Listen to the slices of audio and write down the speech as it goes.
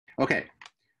Okay,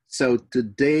 so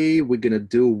today we're going to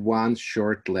do one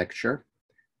short lecture.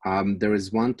 There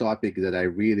is one topic that I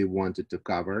really wanted to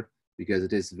cover because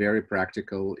it is very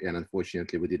practical, and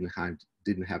unfortunately we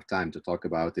didn't have time to talk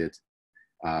about it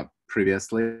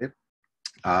previously.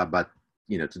 But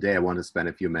today I want to spend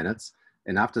a few minutes,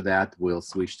 and after that we'll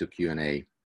switch to Q&A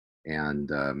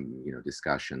and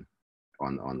discussion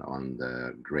on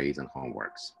the grades and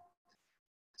homeworks.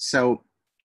 So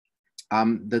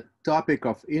the topic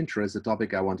of interest, the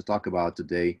topic I want to talk about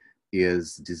today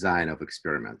is design of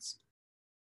experiments.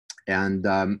 And,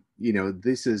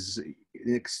 this is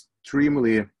an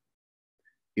extremely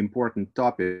important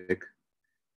topic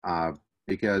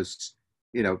because,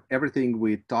 everything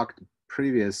we talked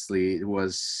previously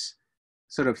was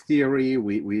sort of theory.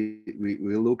 We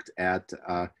looked at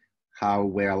how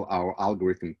well our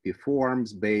algorithm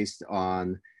performs based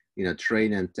on,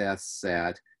 train and test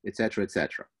set, et cetera, et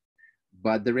cetera.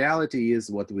 But the reality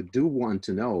is what we do want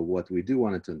to know, what we do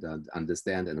want to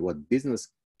understand, and what business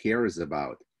cares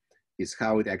about is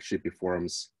how it actually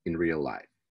performs in real life.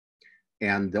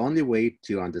 And the only way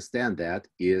to understand that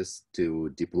is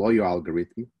to deploy your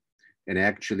algorithm and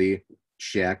actually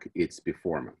check its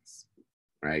performance,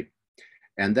 right?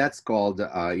 And that's called,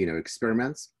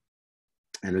 experiments.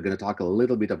 And we're going to talk a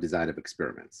little bit of design of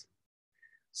experiments.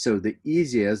 So the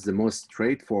easiest, the most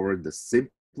straightforward, the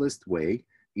simplest way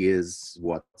is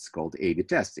what's called A/B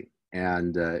testing.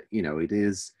 And, it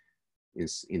is,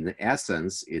 in the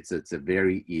essence, it's a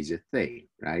very easy thing,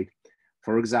 right?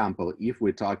 For example, if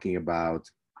we're talking about,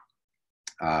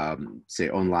 say,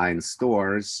 online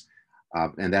stores,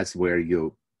 and that's where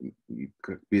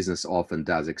business often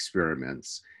does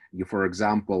experiments. You, for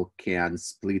example, can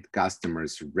split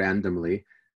customers randomly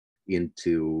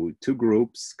into two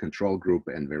groups, control group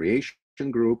and variation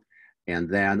group, and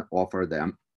then offer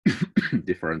them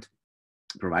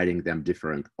providing them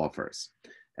different offers,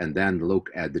 and then look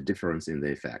at the difference in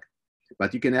the effect.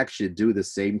 But you can actually do the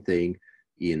same thing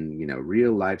in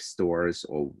real life stores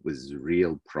or with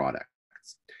real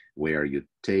products, where you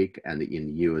take and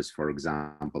use, for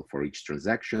example, for each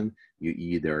transaction, you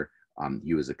either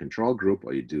use a control group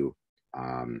or you do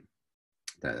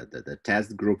the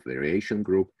test group, variation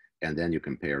group, and then you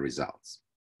compare results.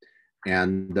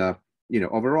 And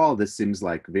overall, this seems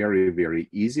like very, very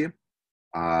easy.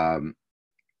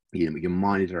 You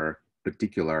monitor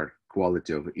particular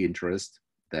quality of interest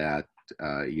that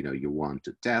you want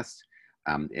to test,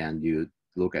 and you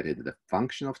look at it the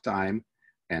function of time,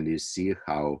 and you see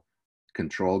how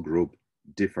control group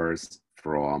differs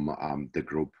from the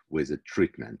group with a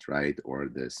treatment, right? Or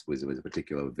this with a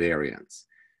particular variance.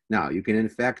 Now you can in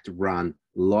fact run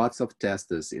lots of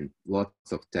tests in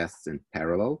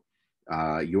parallel.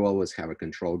 You always have a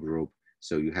control group,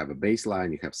 so you have a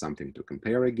baseline, you have something to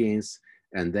compare against,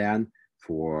 and then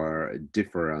for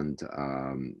different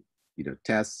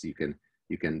tests, you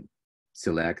can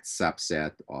select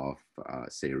subset of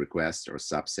say requests or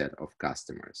subset of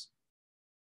customers,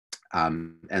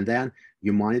 and then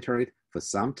you monitor it for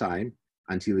some time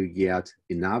until you get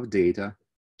enough data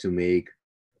to make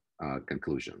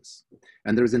conclusions.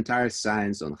 And there's entire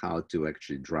science on how to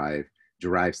actually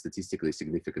derive statistically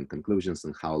significant conclusions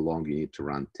and how long you need to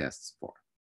run tests for.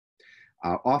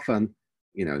 Often,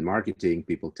 in marketing,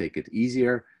 people take it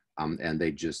easier and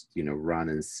they just, run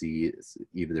and see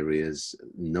if there is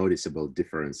noticeable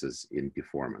differences in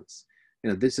performance.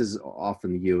 This is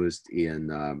often used in,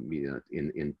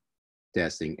 in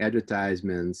testing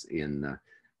advertisements, in,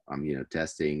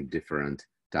 testing different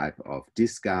type of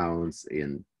discounts,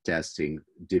 in testing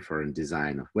different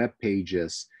design of web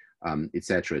pages, et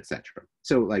cetera, et cetera.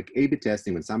 So like A/B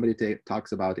testing, when somebody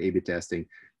talks about A/B testing,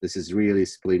 this is really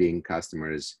splitting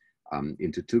customers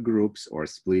into two groups, or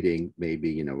splitting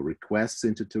maybe, requests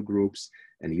into two groups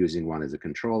and using one as a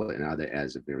control and other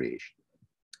as a variation.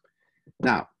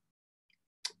 Now,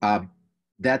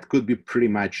 that could be pretty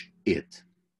much it.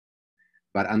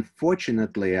 But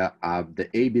unfortunately, the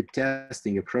A/B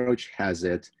testing approach has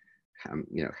its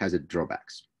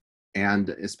drawbacks, and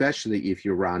especially if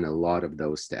you run a lot of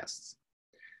those tests.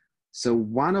 So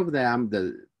one of them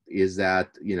is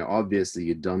that, obviously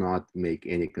you do not make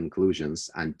any conclusions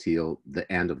until the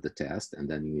end of the test, and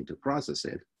then you need to process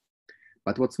it.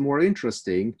 But what's more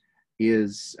interesting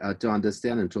is to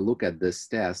understand and to look at these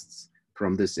tests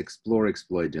from this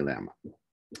explore-exploit dilemma.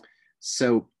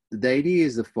 So the idea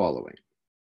is the following,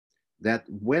 that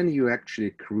when you're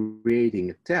actually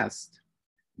creating a test,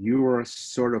 you are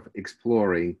sort of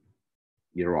exploring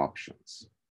your options.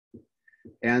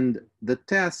 And the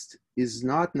test is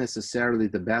not necessarily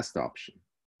the best option,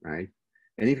 right?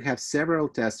 And if you have several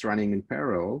tests running in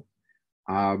parallel,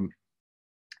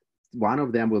 one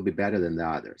of them will be better than the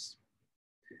others.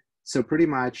 So pretty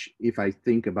much, if I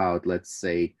think about, let's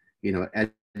say,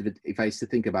 if I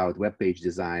think about web page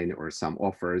design or some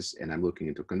offers, and I'm looking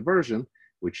into conversion,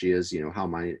 which is, how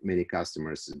many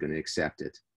customers is going to accept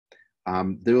it.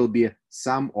 There will be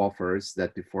some offers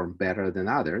that perform better than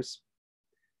others.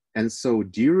 And so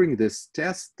during this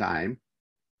test time,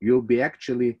 you'll be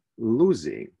actually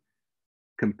losing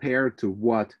compared to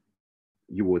what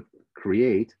you would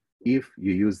create if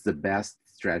you use the best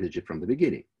strategy from the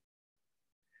beginning.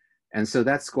 And so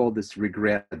that's called this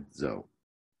regret zone.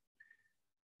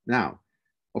 Now,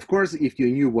 of course, if you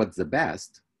knew what's the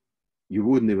best, you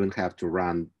wouldn't even have to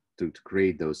run to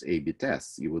create those A/B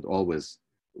tests. You would always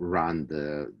run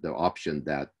the option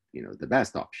that, the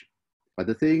best option. But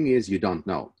the thing is, you don't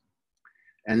know.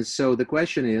 And so the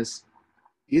question is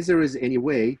there any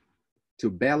way to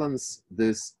balance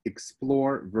this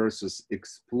explore versus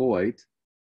exploit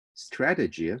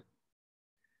strategy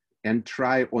and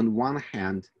try on one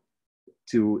hand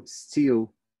to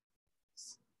still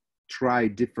try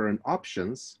different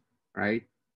options, right?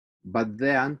 But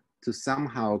then to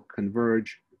somehow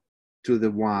converge to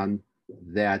the one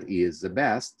that is the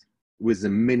best with a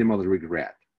minimal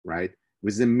regret, right?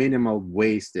 With a minimal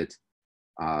wasted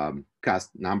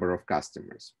number of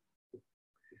customers.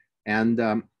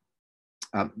 And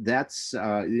that's,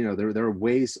 there are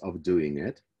ways of doing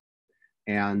it.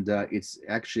 And it's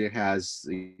actually has,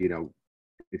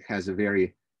 it has a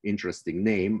very interesting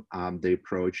name, the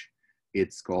approach.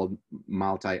 It's called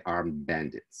multi-armed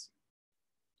bandits.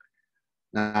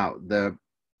 Now, the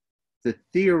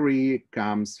theory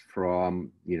comes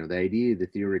from, the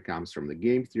theory comes from the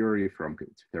game theory, from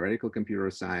theoretical computer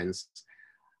science.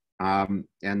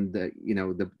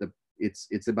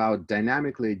 It's about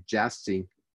dynamically adjusting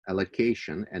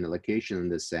allocation, and allocation in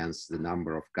the sense, the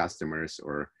number of customers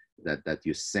or that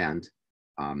you send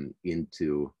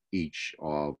into each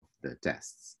of the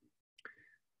tests.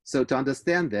 So to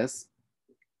understand this,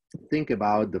 think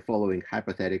about the following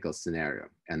hypothetical scenario.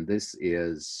 And this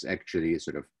is actually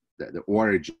sort of the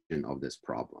origin of this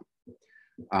problem.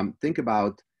 Think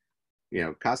about,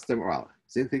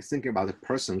 think about a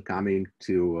person coming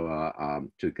to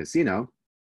a casino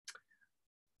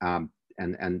and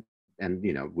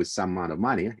with some amount of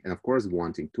money, and of course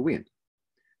wanting to win.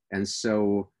 And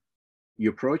so you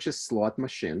approach a slot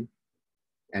machine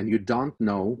and you don't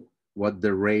know what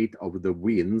the rate of the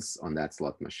wins on that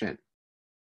slot machine,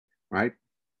 right?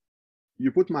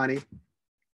 You put money,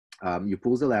 you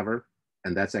pull the lever,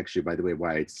 and that's actually, by the way,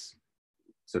 why it's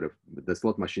sort of, the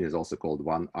slot machine is also called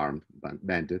one-armed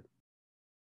bandit.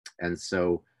 And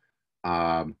so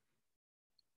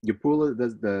you pull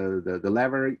the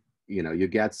lever, you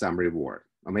get some reward,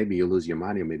 or maybe you lose your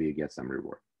money, or maybe you get some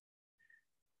reward.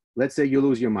 Let's say you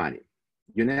lose your money.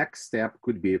 Your next step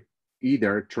could be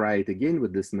either try it again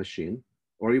with this machine,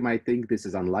 or you might think this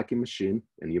is an unlucky machine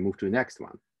and you move to the next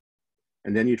one.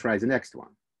 And then you try the next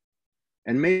one.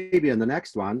 And maybe on the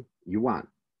next one, you won.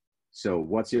 So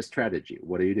what's your strategy?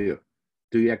 What do?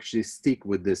 Do you actually stick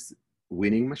with this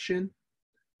winning machine?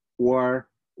 Or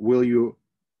will you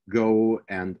go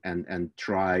and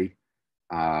try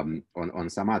on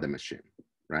some other machine,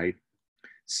 right?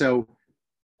 So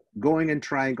going and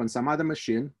trying on some other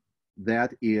machine,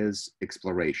 that is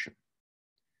exploration.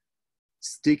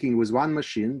 Sticking with one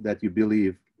machine that you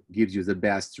believe gives you the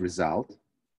best result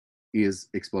is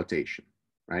exploitation,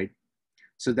 right?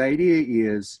 So the idea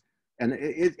is, and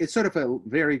it's sort of a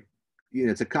very,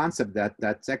 it's a concept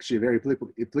that's actually very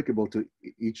applicable to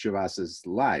each of us's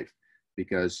life,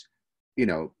 because,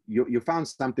 you found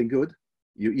something good,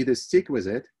 you either stick with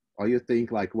it, or you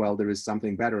think like, well, there is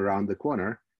something better around the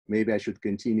corner, maybe I should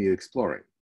continue exploring.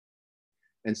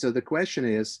 And so the question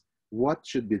is, what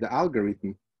should be the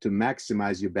algorithm to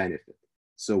maximize your benefit?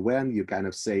 So when you kind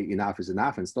of say enough is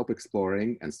enough and stop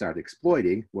exploring and start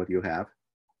exploiting what you have,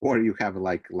 or you have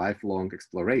like lifelong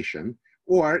exploration,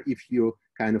 or if you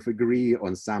kind of agree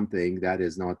on something that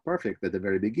is not perfect at the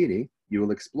very beginning, you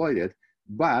will exploit it,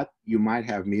 but you might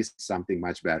have missed something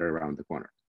much better around the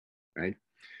corner, right?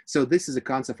 So this is a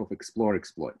concept of explore,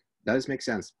 exploit. Does this make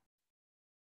sense?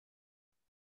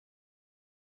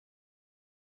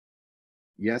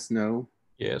 Yes, no?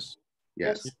 Yes.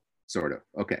 Yes, sort of,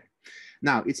 okay.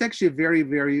 Now, it's actually a very,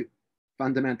 very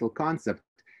fundamental concept.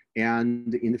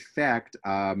 And in fact,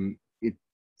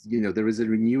 there is a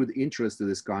renewed interest in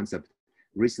this concept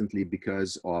recently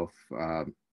because of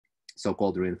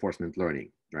so-called reinforcement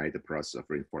learning, right? The process of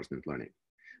reinforcement learning.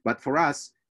 But for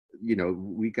us,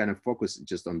 we kind of focus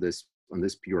just on this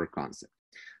pure concept.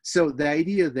 So the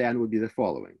idea then would be the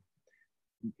following.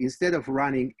 Instead of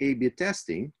running A/B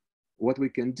testing, what we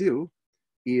can do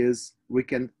is we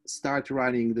can start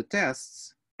running the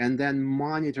tests and then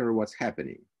monitor what's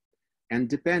happening. And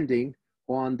depending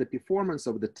on the performance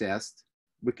of the test,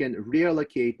 we can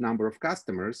reallocate number of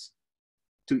customers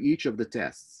to each of the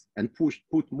tests and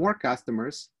put more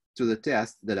customers to the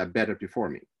tests that are better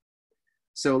performing.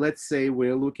 So let's say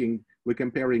we're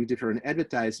comparing different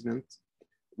advertisements.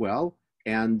 Well,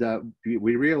 and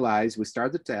we realize, we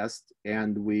start the test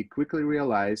and we quickly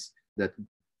realize that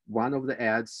one of the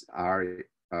ads are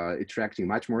attracting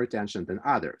much more attention than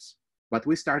others. But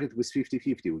we started with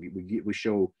 50-50. We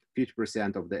show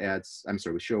 50% of the ads,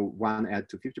 we show one ad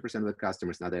to 50% of the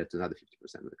customers, another ad to another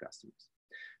 50% of the customers.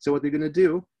 So what we're gonna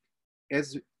do,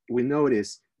 as we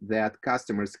notice that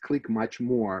customers click much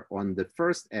more on the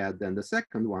first ad than the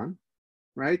second one,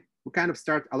 right? We kind of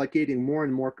start allocating more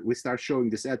and more, we start showing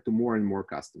this ad to more and more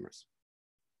customers.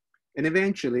 And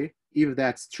eventually, if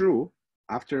that's true,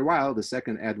 after a while, the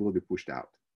second ad will be pushed out.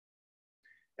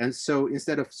 And so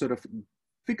instead of sort of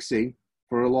fixing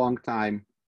for a long time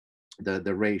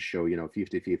the ratio,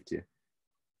 50-50,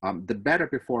 the better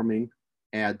performing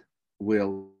ad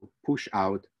will push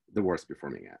out the worst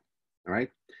performing ad, all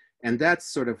right? And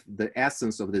that's sort of the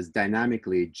essence of this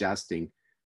dynamically adjusting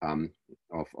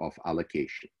of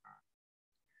allocation.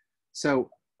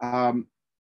 So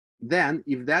then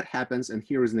if that happens, and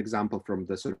here is an example from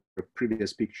the sort of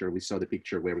previous picture, we saw the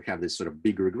picture where we have this sort of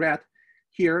big regret.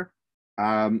 Here,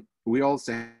 we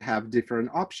also have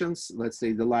different options. Let's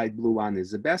say the light blue one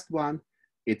is the best one.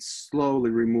 It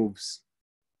slowly removes,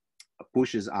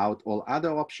 pushes out all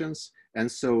other options. And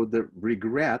so the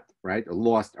regret, right, a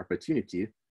lost opportunity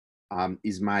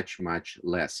is much, much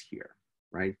less here,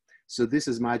 right? So this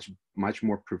is much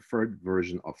more preferred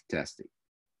version of testing.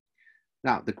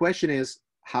 Now, the question is,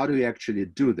 how do you actually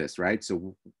do this, right?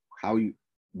 So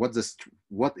what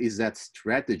is that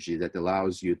strategy that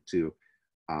allows you to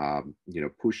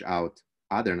push out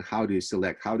other, and how do you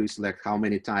select how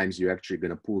many times you're actually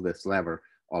going to pull this lever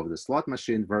of the slot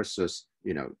machine versus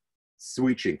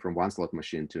switching from one slot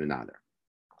machine to another,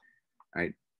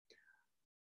 right?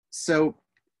 So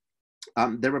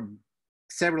there are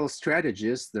several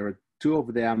strategies. There are two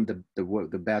of them.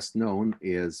 The best known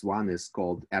is, one is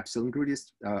called epsilon-greedy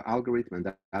algorithm, and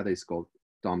the other is called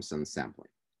Thompson sampling.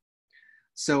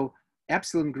 So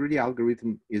epsilon-greedy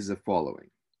algorithm is the following.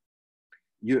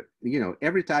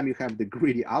 Every time you have the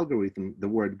greedy algorithm, the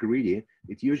word greedy,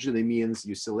 it usually means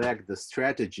you select the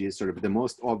strategy, sort of the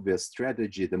most obvious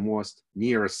strategy, the most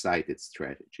near-sighted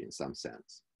strategy in some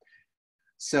sense.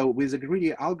 So with a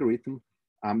greedy algorithm,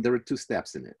 there are two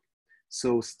steps in it.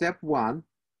 So step one,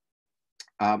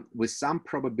 with some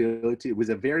probability,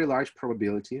 with a very large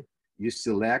probability, you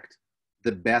select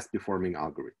the best performing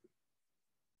algorithm.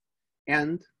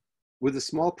 And with a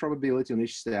small probability on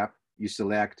each step, you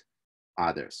select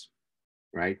others,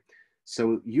 right?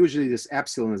 So usually this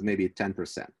epsilon is maybe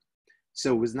 10%.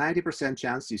 So with 90%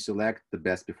 chance, you select the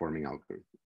best performing algorithm.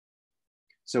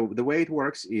 So the way it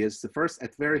works is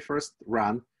at very first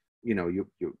run,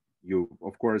 you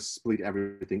of course split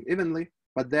everything evenly,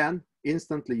 but then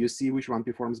instantly you see which one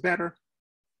performs better.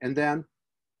 And then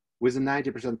with a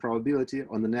 90% probability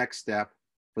on the next step,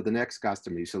 for the next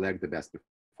customer, you select the best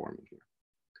performing here.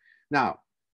 Now,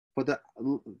 for the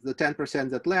 10%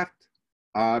 that left,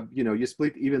 you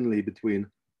split evenly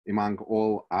among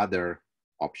all other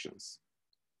options.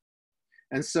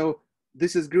 And so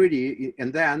this is greedy.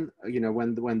 And then,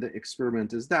 when the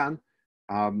experiment is done,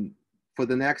 for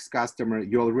the next customer,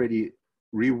 you already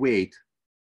reweight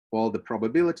all the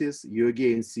probabilities. You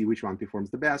again see which one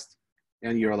performs the best,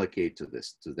 and you allocate to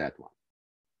that one.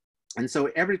 And so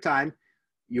every time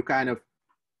you kind of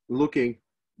looking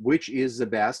which is the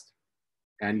best,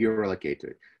 and you allocate to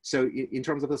it. So in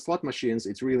terms of the slot machines,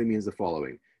 it really means the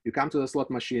following. You come to the slot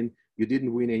machine, you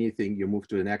didn't win anything, you move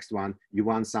to the next one, you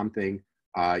won something,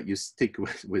 you stick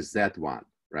with that one,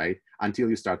 right? Until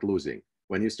you start losing.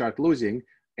 When you start losing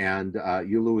and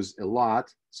you lose a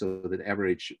lot, so that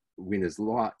average win is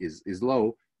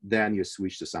low, then you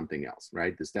switch to something else,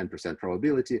 right? This 10%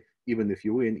 probability, even if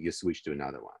you win, you switch to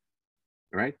another one,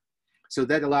 right? So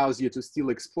that allows you to still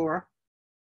explore,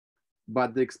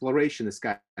 but the exploration is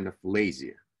kind of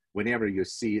lazy. Whenever you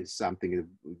see something,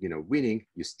 winning,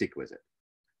 you stick with it.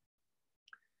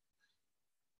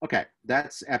 Okay,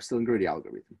 that's epsilon-greedy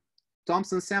algorithm.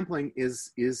 Thompson sampling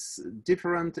is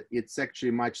different. It's actually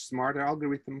a much smarter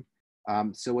algorithm.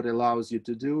 So what it allows you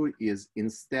to do is,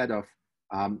 instead of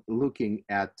looking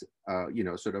at,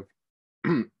 sort of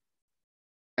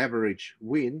average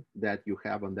win that you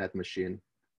have on that machine,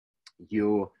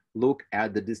 you look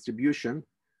at the distribution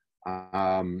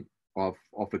of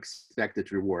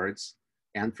expected rewards.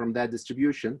 And from that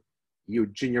distribution, you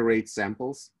generate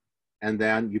samples, and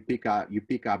then you pick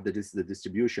up the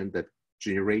distribution that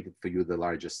generated for you the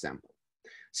largest sample.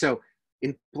 So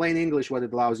in plain English, what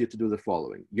it allows you to do the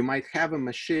following. You might have a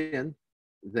machine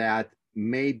that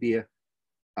may be,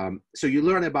 so you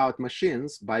learn about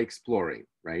machines by exploring,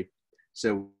 right?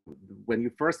 So when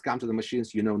you first come to the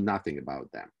machines, you know nothing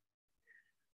about them.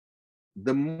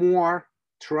 The more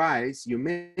tries you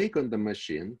make on the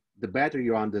machine, the better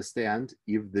you understand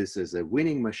if this is a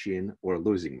winning machine or a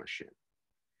losing machine.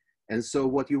 And so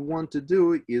what you want to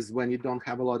do is, when you don't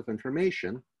have a lot of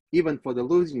information, even for the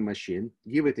losing machine,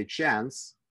 give it a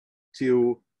chance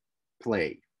to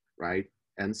play, right?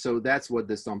 And so that's what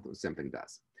this sampling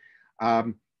does.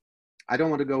 I don't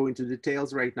want to go into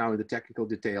details right now, in the technical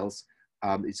details.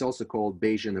 It's also called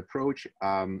Bayesian approach.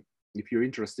 If you're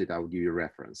interested, I'll give you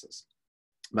references.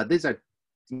 But these are,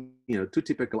 two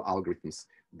typical algorithms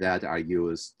that are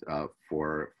used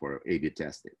for A/B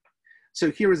testing. So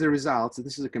here is the results.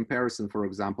 This is a comparison, for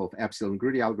example, of epsilon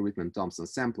greedy algorithm and Thompson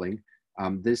sampling.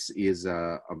 This is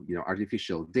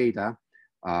artificial data.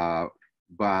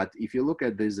 But if you look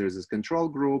at this, there's this control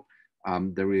group.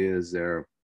 There is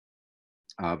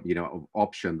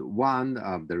option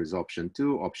 1. There is option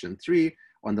 2, option 3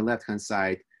 on the left-hand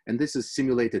side, and this is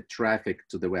simulated traffic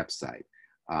to the website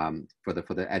for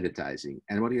the advertising.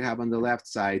 And what you have on the left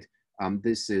side,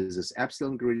 this is this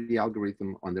epsilon greedy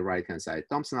algorithm. On the right-hand side,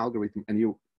 Thompson algorithm, and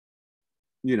you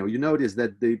notice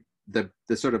that the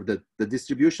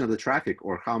distribution of the traffic,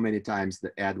 or how many times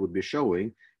the ad would be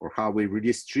showing, or how we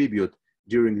redistribute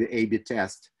during the A/B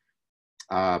test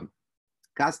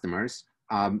customers,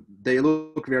 they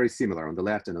look very similar on the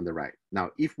left and on the right.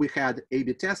 Now, if we had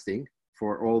A/B testing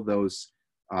for all those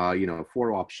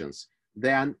 4 options,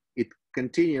 then it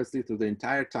continuously through the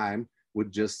entire time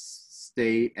would just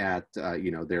stay at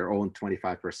their own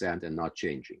 25% and not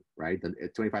changing, right? And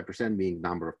 25% being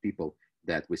number of people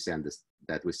that we send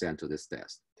to this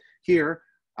test. Here,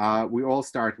 we all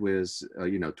start with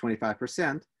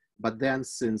 25%, but then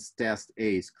since test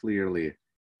A is clearly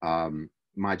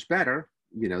much better,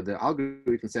 the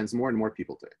algorithm sends more and more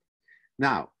people to it.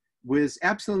 Now, with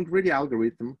epsilon greedy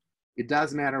algorithm, it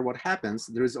doesn't matter what happens.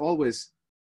 There is always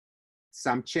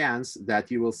some chance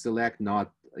that you will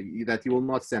that you will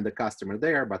not send the customer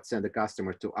there, but send the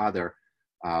customer to other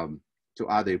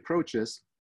approaches.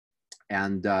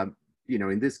 And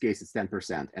in this case, it's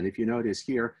 10%. And if you notice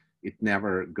here, it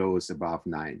never goes above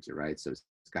 90, right? So it's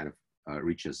kind of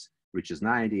reaches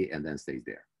 90 and then stays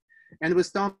there. And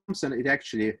with Thompson, it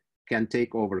actually can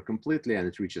take over completely, and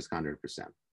it reaches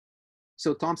 100%.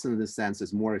 So Thompson, in this sense,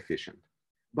 is more efficient,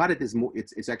 but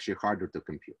it's actually harder to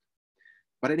compute.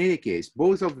 But in any case,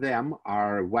 both of them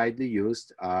are widely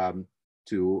used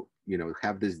to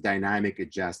have this dynamic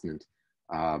adjustment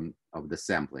of the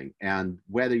sampling. And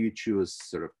whether you choose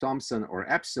sort of Thompson or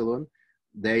epsilon,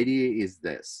 the idea is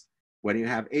this: when you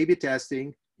have A/B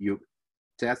testing, you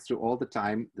test through all the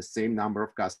time the same number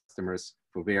of customers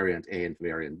for variant A and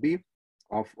variant B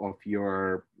of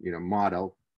your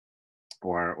model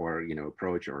or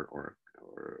approach or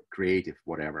creative,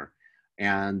 whatever.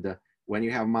 And when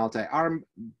you have multi-arm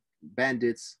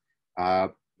bandits,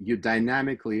 you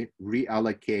dynamically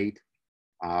reallocate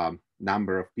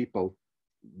number of people,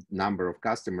 number of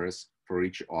customers for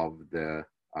each of the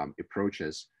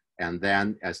approaches. And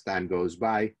then as time goes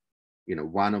by,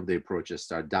 one of the approaches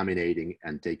start dominating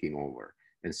and taking over.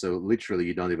 And so literally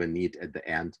you don't even need at the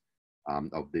end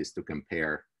of this to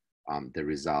compare the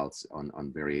results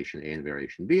on variation A and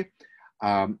variation B.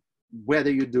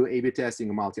 Whether you do A/B testing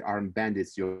or multi-arm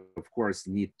bandits, you of course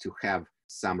need to have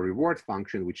some reward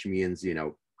function, which means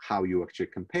how you actually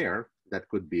compare. That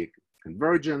could be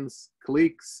convergence,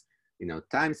 clicks,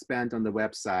 time spent on the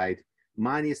website,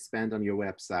 money spent on your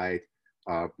website,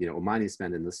 money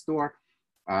spent in the store.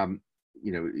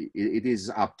 It is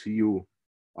up to you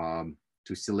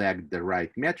to select the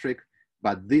right metric,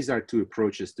 but these are 2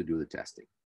 approaches to do the testing.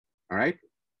 All right.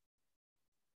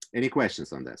 Any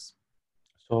questions on this?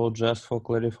 So just for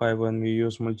clarify, when we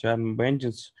use multi-arm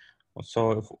bandits,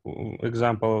 so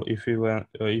example, if we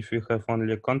have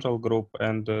only control group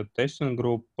and testing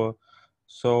group,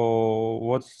 so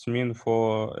what's mean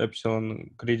for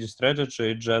epsilon greedy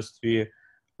strategy? Just we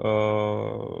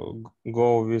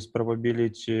go with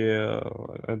probability,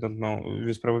 I don't know,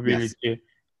 with probability yes.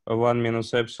 1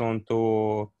 minus epsilon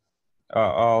to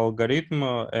our algorithm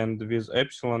and with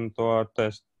epsilon to our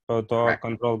test, to our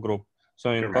control group. So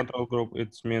in control group,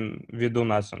 it's mean we do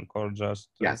nothing or just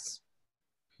yes.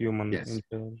 Human yes.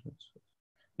 intelligence.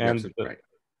 And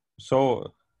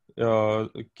so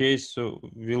case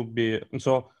will be,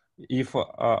 so if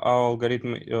our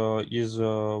algorithm is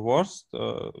worst,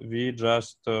 we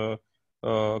just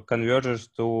convergers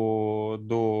to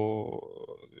do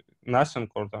nothing,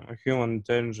 or human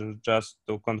intelligence just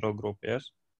to control group.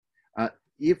 Yes.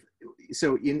 If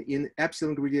so, in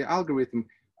epsilon gradient algorithm,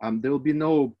 there will be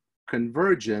no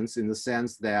convergence in the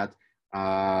sense that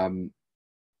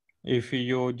if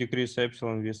you decrease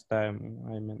epsilon with time,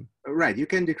 I mean. Right, you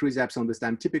can decrease epsilon with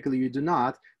time. Typically, you do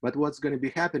not. But what's going to be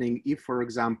happening if, for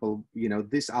example,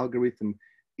 this algorithm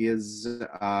is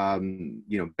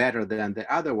better than the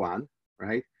other one,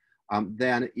 right?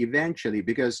 Then eventually,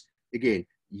 because again,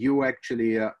 you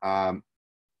actually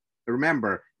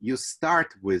remember you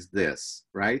start with this,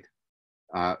 right?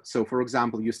 So, for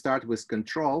example, you start with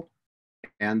control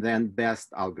and then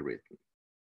best algorithm,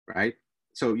 right?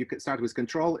 So you can start with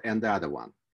control and the other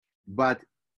one. But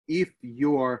if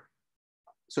your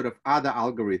sort of other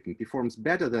algorithm performs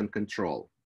better than control,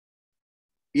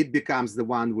 it becomes the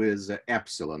one with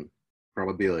epsilon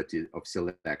probability of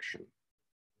selection.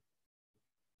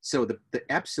 So the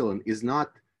epsilon is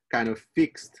not kind of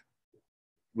fixed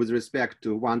with respect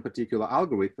to one particular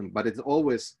algorithm, but it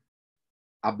always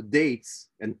updates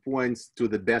and points to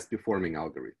the best performing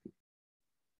algorithm.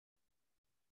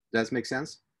 Does that make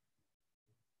sense?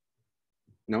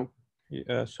 No?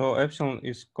 So epsilon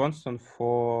is constant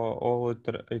for all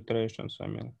iterations, I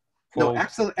mean. No,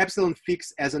 epsilon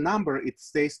fixed as a number, it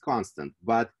stays constant.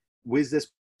 But with this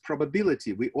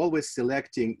probability, we're always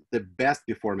selecting the best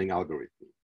performing algorithm.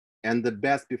 And the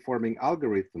best performing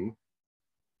algorithm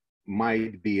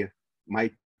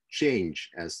might change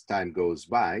as time goes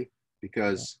by,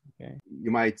 because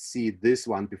you might see this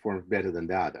one perform better than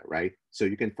the other, right? So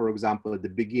you can, for example, at the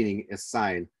beginning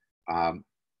assign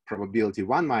probability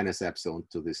 1 minus epsilon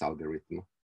to this algorithm,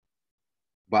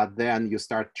 but then you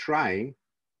start trying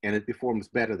and it performs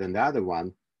better than the other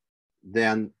one,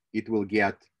 then it will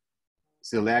get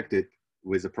selected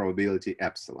with a probability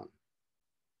epsilon.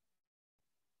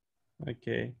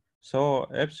 Okay. So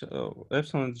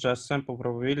epsilon is just sample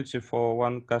probability for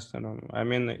one customer. I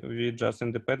mean, we just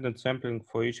independent sampling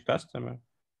for each customer.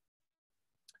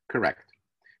 Correct.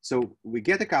 So we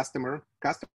get a customer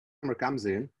comes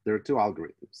in, there are two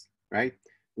algorithms, right?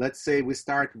 Let's say we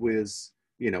start with,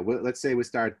 let's say we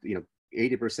start,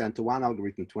 80% to one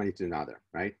algorithm, 20 to another,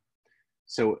 right?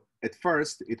 So at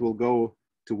first it will go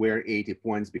to where 80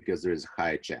 points because there is a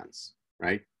higher chance,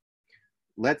 right?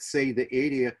 Let's say the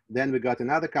 80, then we got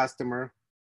another customer,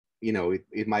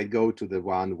 it might go to the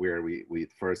one where we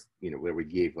first, where we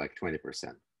gave like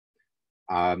 20%.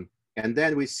 And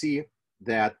then we see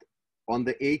that on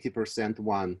the 80%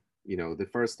 one, the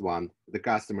first one, the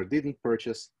customer didn't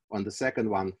purchase. On the second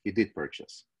one, he did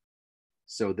purchase.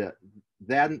 So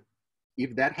then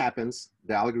if that happens,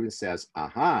 the algorithm says,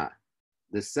 aha,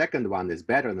 the second one is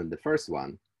better than the first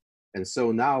one. And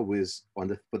so now for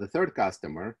the third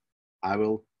customer, I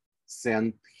will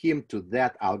send him to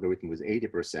that algorithm with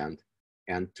 80%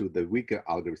 and to the weaker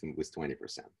algorithm with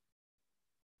 20%.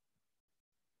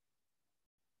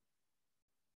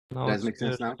 Does it make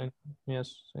sense now?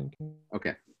 Yes, thank you.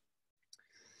 Okay.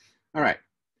 All right.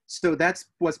 So that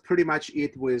was pretty much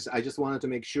it. I just wanted to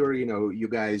make sure, you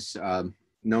guys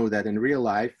know that in real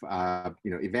life,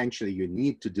 eventually you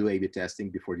need to do A/B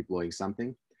testing before deploying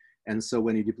something. And so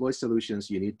when you deploy solutions,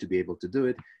 you need to be able to do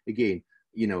it. Again,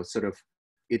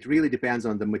 it really depends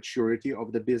on the maturity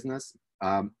of the business.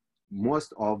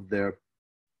 Most of the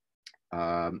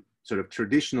sort of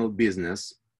traditional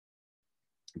business,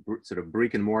 sort of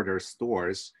brick and mortar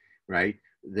stores, right?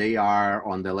 They are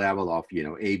on the level of,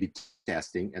 A/B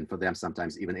testing. And for them,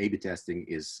 sometimes even A/B testing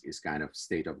is kind of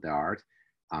state of the art.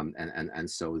 And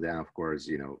so then, of course,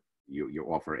 you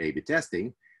offer A/B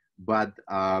testing. But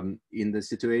in the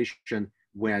situation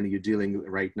when you're dealing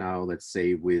right now, let's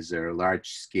say with large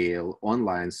scale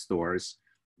online stores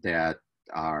that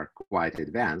are quite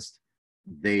advanced,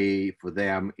 for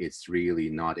them, it's really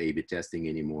not A/B testing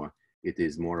anymore. It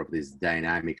is more of this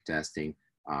dynamic testing,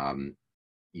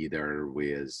 either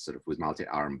with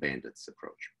multi-arm bandits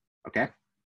approach. Okay.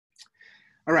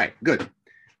 All right, good.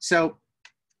 So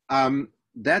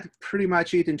that's pretty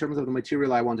much it in terms of the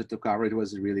material I wanted to cover. It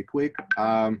was really quick.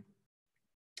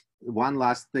 One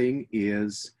last thing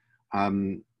is,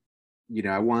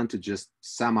 I want to just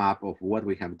sum up of what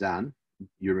we have done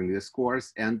during this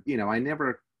course. And, I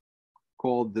never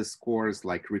called this course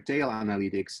like retail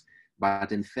analytics,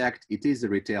 but in fact, it is a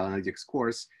retail analytics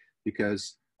course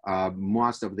because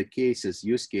most of the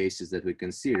use cases that we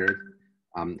considered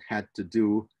had to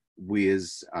do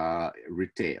with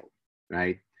retail,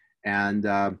 right? And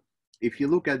if you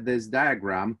look at this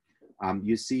diagram,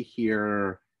 you see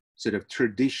here sort of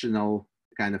traditional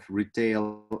kind of retail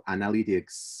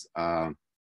analytics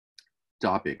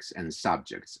topics and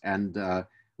subjects. And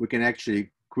we can actually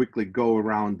quickly go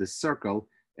around the circle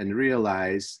and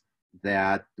realize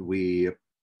that we,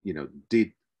 did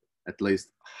at least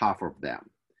half of them.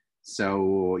 So,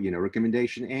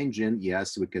 recommendation engine,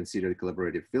 yes, we considered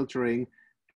collaborative filtering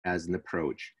as an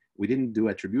approach. We didn't do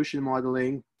attribution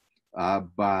modeling,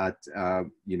 but,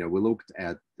 we looked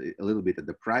at a little bit at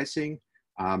the pricing.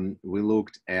 We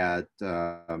looked at,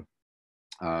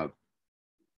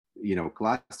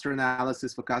 cluster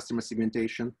analysis for customer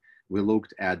segmentation. We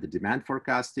looked at the demand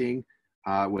forecasting.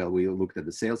 We looked at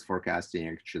the sales forecasting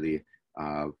actually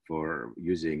for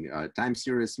using time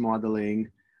series modeling.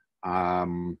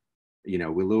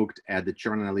 We looked at the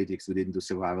churn analytics. We didn't do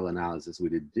survival analysis. We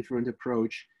did different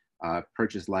approach,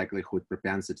 purchase likelihood,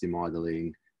 propensity modeling.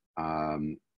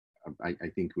 I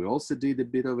think we also did a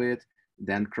bit of it.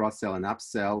 Then cross-sell and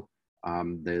upsell,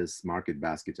 this market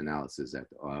basket analysis that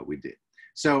we did.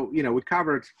 So, we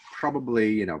covered probably,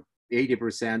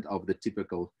 80% of the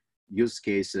typical use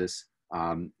cases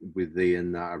within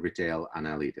retail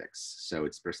analytics. So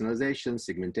it's personalization,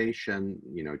 segmentation,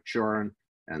 churn,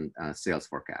 and sales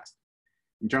forecast.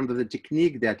 In terms of the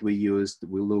technique that we used,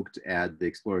 we looked at the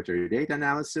exploratory data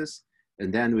analysis,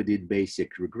 and then we did basic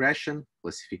regression,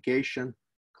 classification,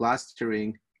 clustering,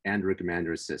 and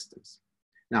recommender systems.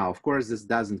 Now, of course, this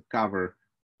doesn't cover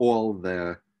all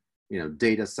the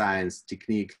data science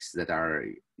techniques that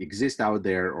exist out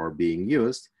there or being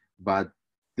used, but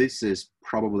this is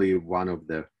probably one of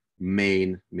the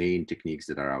main techniques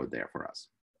that are out there for us.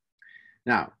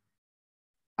 Now,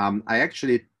 I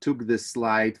actually took this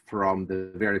slide from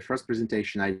the very first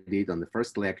presentation I did on the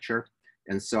first lecture.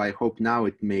 And so I hope now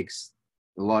it makes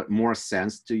a lot more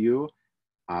sense to you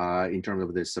in terms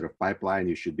of this sort of pipeline.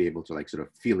 You should be able to sort of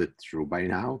feel it through by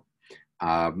now.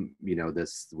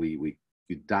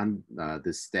 You've done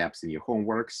the steps in your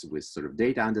homeworks with sort of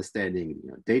data understanding,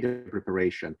 data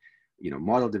preparation,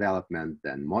 model development,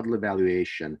 and model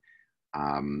evaluation.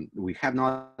 We have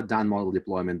not done model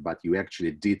deployment, but you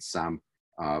actually did some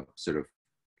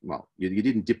you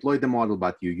didn't deploy the model,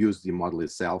 but you used the model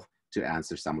itself to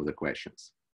answer some of the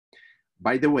questions.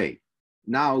 By the way,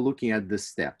 now looking at the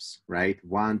steps, right?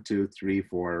 1, 2, 3,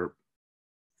 4,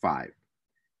 5.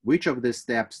 Which of the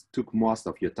steps took most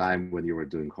of your time when you were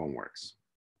doing homeworks?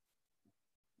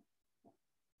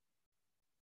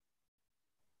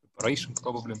 Preparation,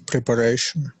 probably.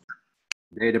 Preparation.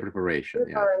 Data preparation,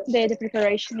 yeah. Data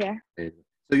preparation, yeah.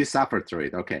 So you suffered through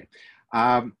it, okay.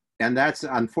 And that's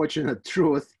unfortunate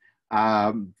truth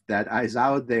that is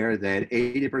out there, that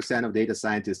 80% of data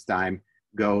scientists' time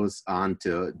goes on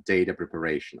to data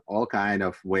preparation. All kind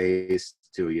of ways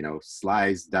to,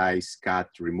 slice, dice, cut,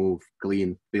 remove,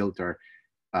 clean, filter.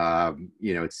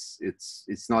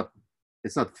 It's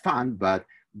not fun, but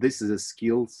this is a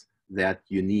skills that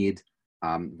you need.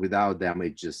 Without them,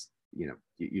 it just,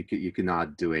 you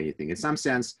cannot do anything. In some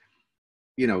sense,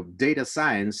 data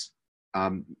science,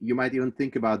 you might even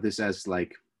think about this as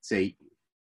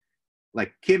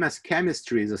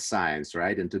chemistry is a science,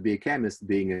 right? And to be a chemist,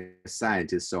 being a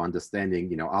scientist, so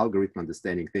understanding, algorithm,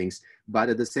 understanding things, but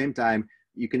at the same time,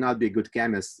 you cannot be a good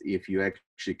chemist if you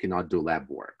actually cannot do lab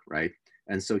work, right?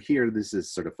 And so here, this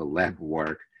is sort of a lab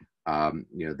work,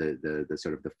 the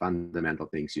sort of the fundamental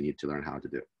things you need to learn how to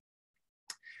do.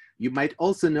 You might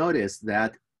also notice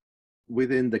that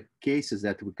within the cases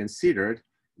that we considered,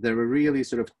 there were really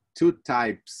sort of two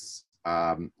types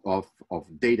of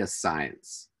data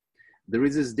science. There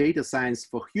is this data science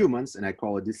for humans, and I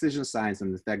call it decision science.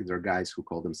 And in fact, there are guys who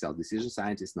call themselves decision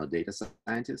scientists, not data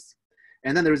scientists.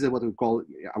 And then there is what I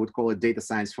would call it data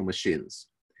science for machines,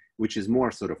 which is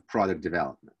more sort of product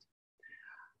development.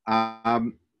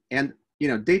 And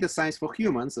data science for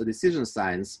humans, or decision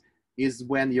science, is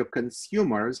when your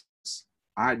consumers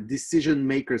are decision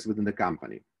makers within the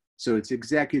company. So it's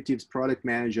executives, product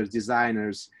managers,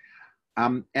 designers.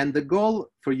 And the goal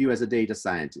for you as a data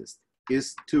scientist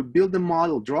is to build a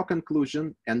model, draw a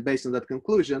conclusion, and based on that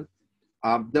conclusion,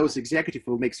 those executives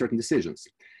will make certain decisions.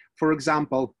 For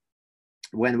example,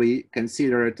 when we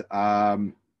considered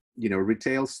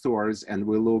retail stores and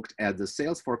we looked at the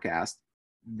sales forecast,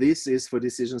 this is for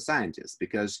decision scientists,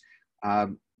 because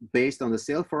based on the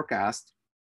sales forecast,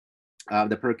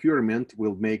 the procurement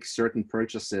will make certain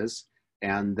purchases,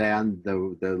 and then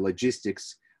the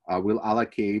logistics will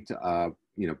allocate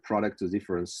product to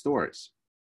different stores.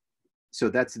 So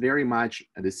that's very much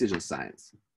a decision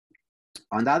science.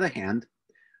 On the other hand,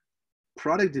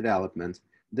 product development,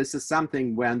 this is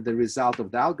something when the result of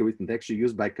the algorithm is actually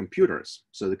used by computers.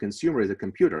 So the consumer is a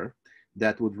computer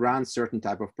that would run certain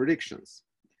type of predictions.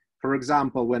 For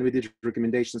example, when we did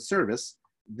recommendation service,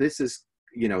 this is,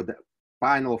 the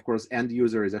final, of course, end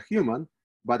user is a human,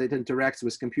 but it interacts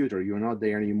with computer. You're not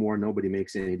there anymore. Nobody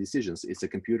makes any decisions. It's a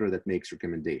computer that makes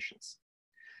recommendations.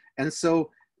 And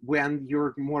so when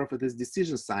you're more of this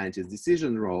decision scientist,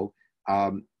 decision role,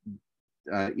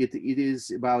 it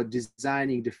is about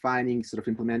designing, defining, sort of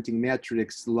implementing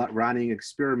metrics, running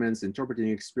experiments, interpreting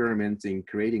experimenting,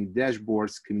 creating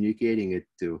dashboards, communicating it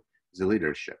to the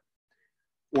leadership.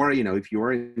 Or, if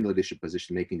you're in the leadership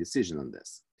position, making decisions on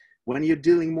this. When you're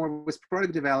dealing more with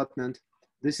product development,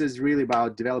 this is really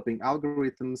about developing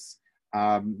algorithms,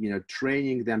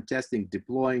 training them, testing,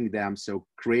 deploying them, so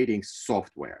creating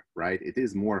software, right? It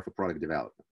is more of a product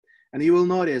development. And you will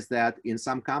notice that in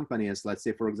some companies, let's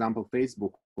say, for example,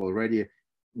 Facebook already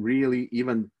really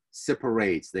even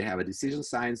separates. They have a decision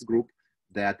science group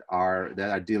that are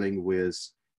dealing with,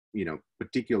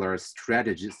 particular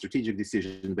strategic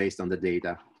decision based on the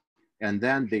data. And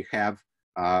then they have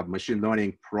machine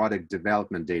learning product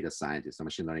development data scientists or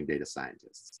machine learning data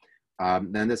scientists.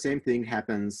 Then the same thing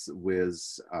happens with,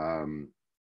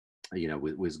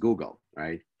 with Google,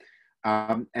 right?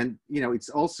 And it's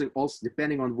also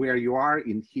depending on where you are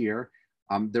in here,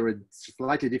 there are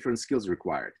slightly different skills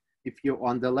required. If you're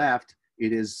on the left,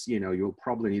 it is, you'll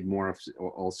probably need more of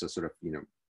also sort of,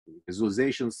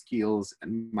 visualization skills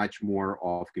and much more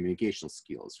of communication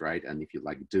skills, right? And if you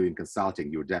like doing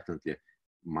consulting, you're definitely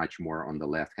much more on the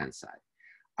left-hand side.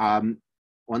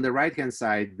 On the right-hand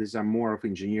side, these are more of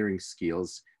engineering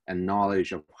skills and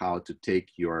knowledge of how to take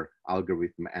your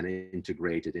algorithm and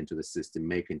integrate it into the system,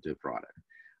 make it into a product.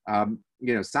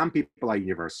 Some people are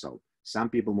universal, some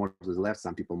people more to the left,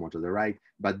 some people more to the right,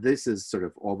 but this is sort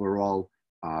of overall,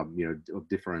 of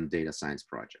different data science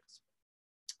projects.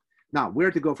 Now,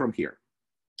 where to go from here?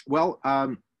 Well,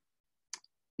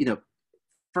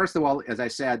 first of all, as I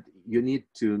said, you need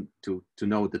to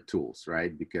know the tools,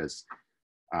 right? Because,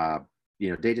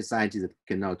 data scientists that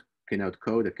cannot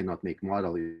code, that cannot make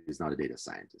model is not a data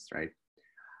scientist, right?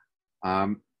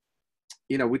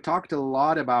 We talked a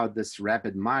lot about this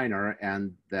RapidMiner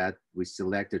and that we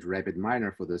selected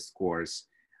RapidMiner for this course.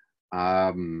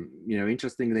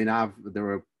 Interestingly enough, there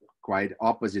were quite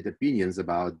opposite opinions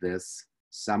about this.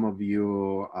 Some of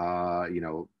you,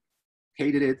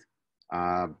 hated it.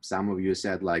 Some of you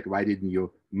said, like, why didn't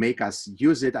you make us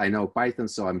use it? I know Python,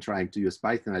 so I'm trying to use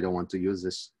Python. I don't want to use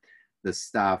this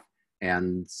stuff.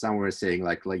 And some were saying,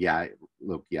 like yeah,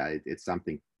 look, yeah, it's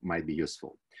something might be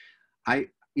useful. I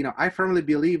firmly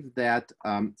believe that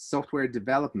software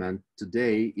development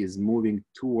today is moving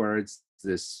towards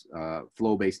this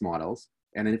flow-based models.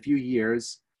 And in a few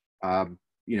years, there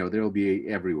will be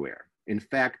everywhere. In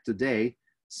fact, today,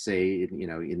 say,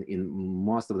 in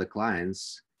most of the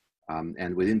clients,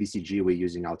 and within BCG, we're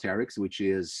using Alteryx, which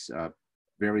is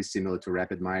very similar to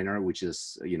RapidMiner, which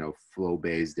is,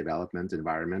 flow-based development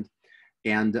environment.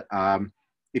 And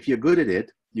if you're good at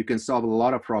it, you can solve a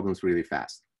lot of problems really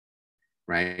fast,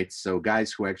 right? So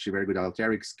guys who are actually very good at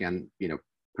Alteryx can,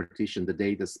 partition the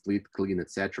data, split, clean,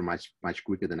 etc., much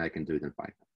quicker than I can do it in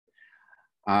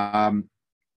Python.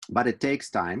 But it takes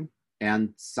time.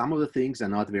 And some of the things are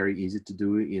not very easy to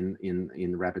do in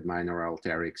RapidMiner or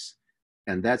Alteryx.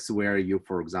 And that's where you,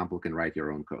 for example, can write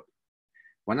your own code.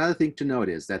 One other thing to note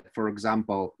is that, for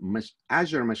example,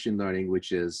 Azure Machine Learning,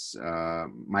 which is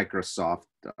Microsoft,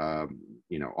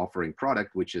 offering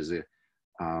product, which is a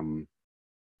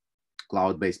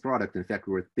cloud-based product. In fact,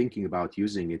 we were thinking about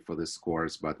using it for this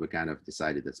course, but we kind of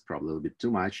decided that's probably a little bit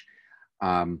too much.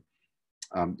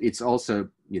 It's also,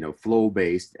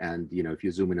 flow-based, and if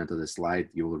you zoom in onto the slide,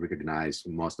 you will recognize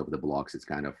most of the blocks. It's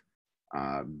kind of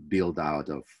built out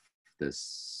of the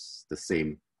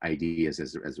same ideas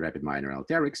as RapidMiner and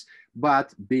Alteryx,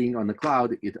 but being on the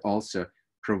cloud, it also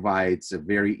provides a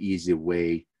very easy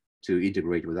way to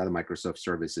integrate with other Microsoft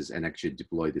services and actually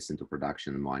deploy this into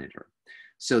production and monitor.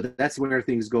 So that's where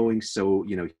things going. So,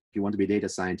 if you want to be a data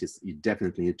scientist, you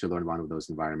definitely need to learn one of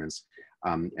those environments.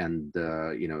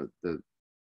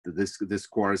 This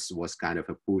course was kind of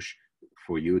a push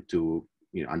for you to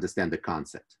understand the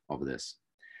concept of this.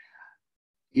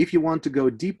 If you want to go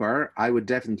deeper, I would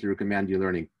definitely recommend you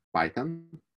learning Python.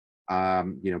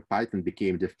 Python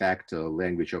became de facto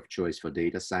language of choice for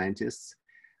data scientists.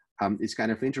 It's kind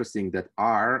of interesting that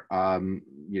R,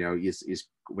 is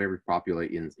very popular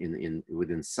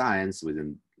within science,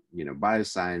 within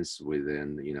bioscience,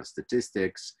 within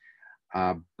statistics,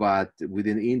 but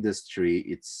within industry,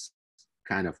 it's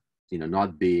kind of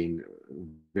not being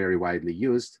very widely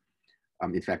used.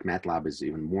 In fact, MATLAB is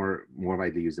even more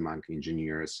widely used among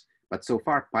engineers. But so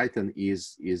far, Python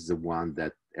is the one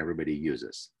that everybody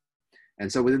uses.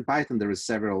 And so within Python, there is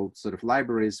several sort of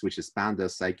libraries, which is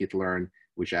Pandas, scikit-learn,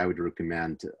 which I would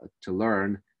recommend to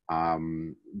learn. That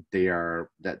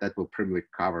will pretty much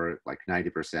cover like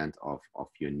 90% of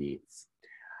your needs.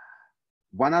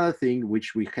 One other thing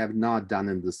which we have not done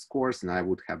in this course, and I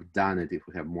would have done it if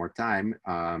we have more time,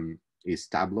 is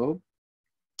Tableau.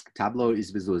 Tableau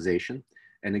is visualization.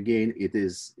 And again, it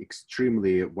is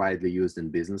extremely widely used in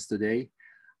business today.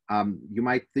 You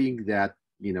might think that,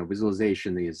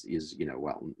 visualization is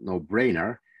well, no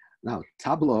brainer. Now,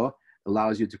 Tableau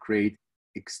allows you to create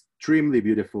extremely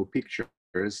beautiful pictures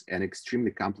and extremely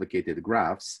complicated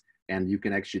graphs, and you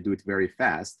can actually do it very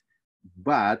fast,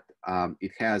 but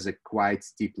it has a quite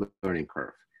steep learning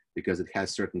curve because it has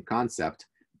certain concepts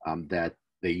that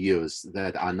they use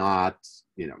that are not,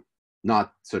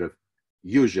 not sort of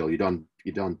usual. You don't,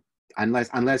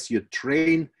 unless you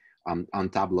train on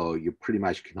Tableau, you pretty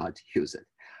much cannot use it.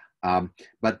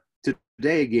 But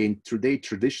today,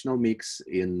 traditional mix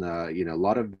in a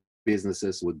lot of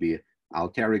businesses would be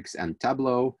Alteryx and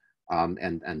Tableau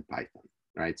and Python,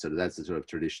 right? So that's the sort of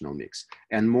traditional mix.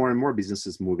 And more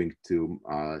businesses moving to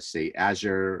say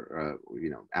Azure,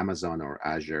 Amazon or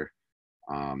Azure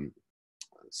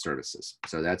services.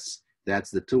 So that's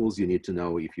the tools you need to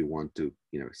know if you want to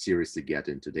seriously get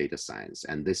into data science.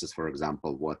 And this is, for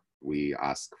example, what we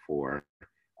ask for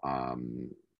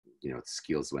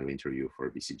skills when we interview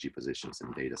for BCG positions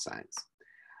in data science.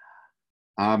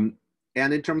 And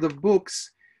in terms of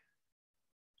books,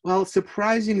 well,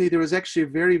 surprisingly, there was actually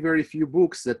very, very few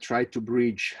books that try to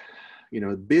bridge,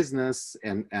 business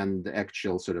and the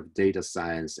actual sort of data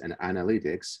science and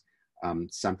analytics.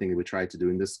 Something we try to do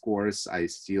in this course. I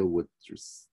still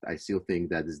think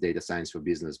that this data science for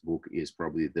business book is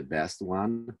probably the best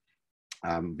one.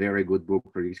 Very good book,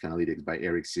 Predictive Analytics by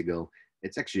Eric Siegel.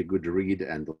 It's actually a good read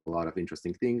and a lot of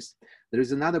interesting things. There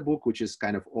is another book which is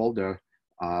kind of older,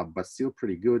 but still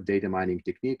pretty good, Data Mining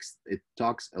Techniques. It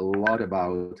talks a lot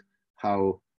about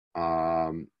how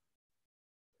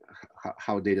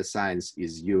data science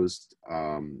is used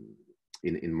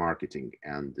in marketing,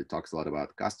 and it talks a lot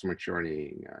about customer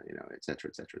churning, et cetera,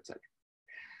 et cetera, et cetera.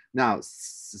 Now,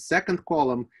 second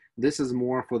column, this is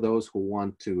more for those who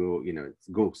want to,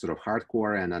 go sort of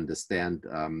hardcore and understand,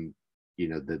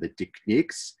 the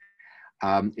techniques.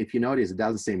 If you notice, it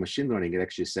doesn't say machine learning, it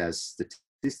actually says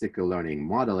statistical learning,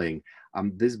 modeling.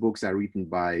 These books are written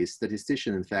by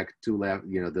statisticians. In fact,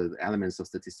 the elements of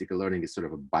statistical learning is sort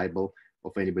of a Bible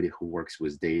of anybody who works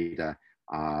with data,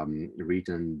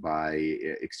 written by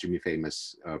extremely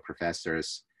famous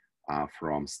professors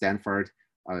from Stanford.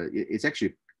 It's actually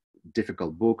a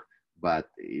difficult book, but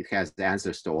it has the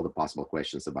answers to all the possible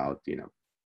questions about,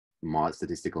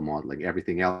 statistical modeling.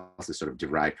 Everything else is sort of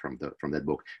derived from that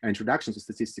book. An Introduction to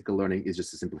Statistical Learning is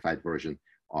just a simplified version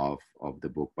of the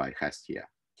book by Hastia.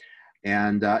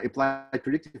 And Applied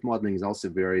Predictive Modeling is also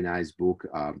a very nice book,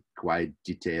 quite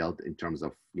detailed in terms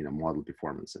of model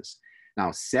performances.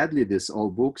 Now, sadly, these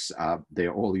all books,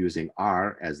 they're all using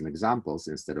R as an examples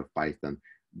instead of Python.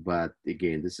 But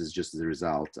again, this is just the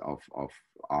result of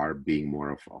R being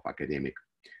more of academic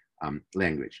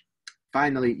language.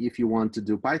 Finally, if you want to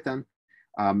do Python,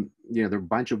 there are a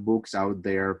bunch of books out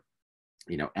there,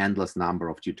 endless number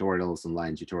of tutorials,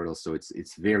 online tutorials. So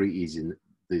it's very easy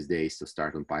these days to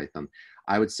start on Python.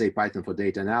 I would say Python for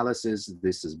data analysis.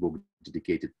 This is a book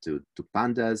dedicated to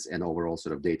pandas and overall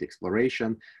sort of data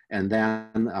exploration. And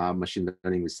then machine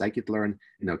learning with scikit-learn.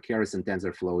 Keras and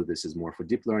TensorFlow, this is more for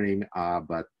deep learning,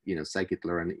 but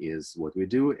scikit-learn is what we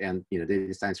do. And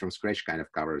data science from scratch kind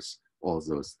of covers all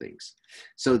those things.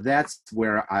 So that's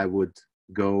where I would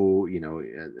go.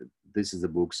 This is the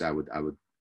books I would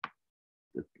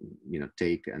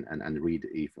take and read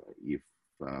if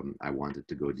I wanted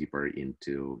to go deeper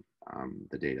into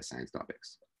the data science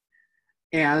topics.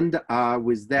 And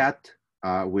with that,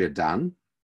 we're done.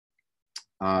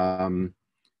 Yeah,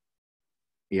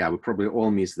 we probably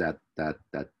all miss that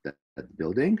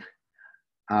building.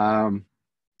 And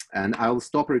I'll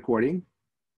stop recording.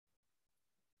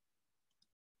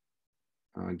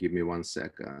 Give me 1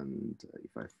 second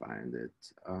if I find it.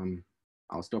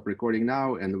 I'll stop recording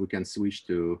now, and we can switch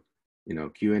to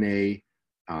Q&A.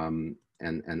 And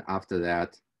after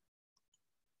that,